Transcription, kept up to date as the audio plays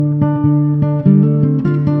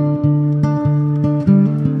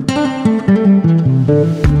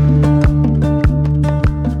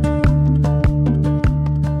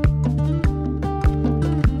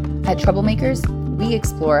Troublemakers, we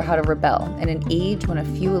explore how to rebel in an age when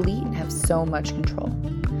a few elite have so much control.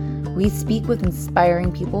 We speak with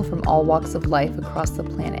inspiring people from all walks of life across the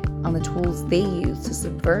planet on the tools they use to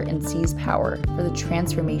subvert and seize power for the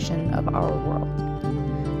transformation of our world.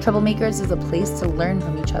 Troublemakers is a place to learn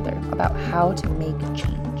from each other about how to make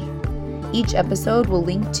change. Each episode will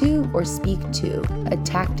link to or speak to a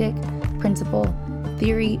tactic, principle,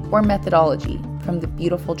 theory, or methodology from the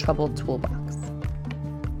Beautiful Trouble toolbox.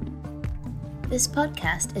 This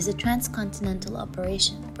podcast is a transcontinental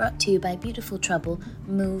operation brought to you by Beautiful Trouble,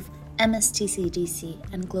 Move,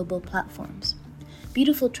 MSTCDC, and Global Platforms.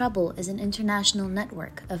 Beautiful Trouble is an international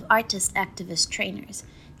network of artist-activist trainers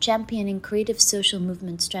championing creative social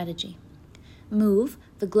movement strategy. Move,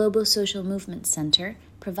 the Global Social Movement Center,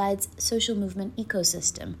 provides social movement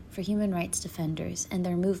ecosystem for human rights defenders and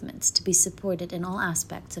their movements to be supported in all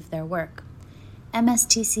aspects of their work.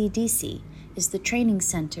 MSTCDC is the Training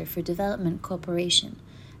Center for Development Cooperation,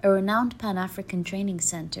 a renowned Pan-African training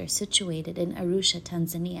center situated in Arusha,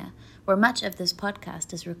 Tanzania, where much of this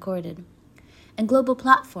podcast is recorded. And Global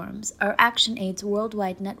Platforms are ActionAid's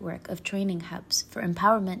worldwide network of training hubs for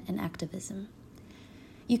empowerment and activism.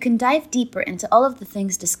 You can dive deeper into all of the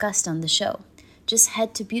things discussed on the show. Just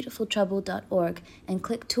head to beautifultrouble.org and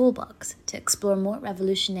click Toolbox to explore more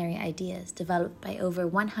revolutionary ideas developed by over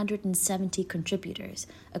 170 contributors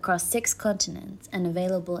across 6 continents and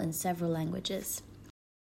available in several languages.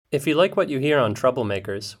 If you like what you hear on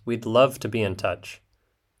Troublemakers, we'd love to be in touch.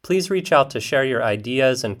 Please reach out to share your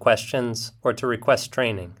ideas and questions or to request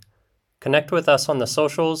training. Connect with us on the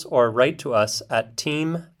socials or write to us at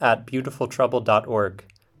team@beautifultrouble.org.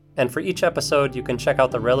 And for each episode, you can check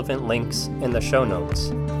out the relevant links in the show notes.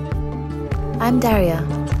 I'm Daria.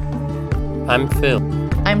 I'm Phil.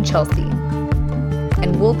 I'm Chelsea.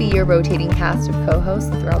 And we'll be your rotating cast of co-hosts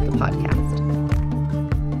throughout the podcast.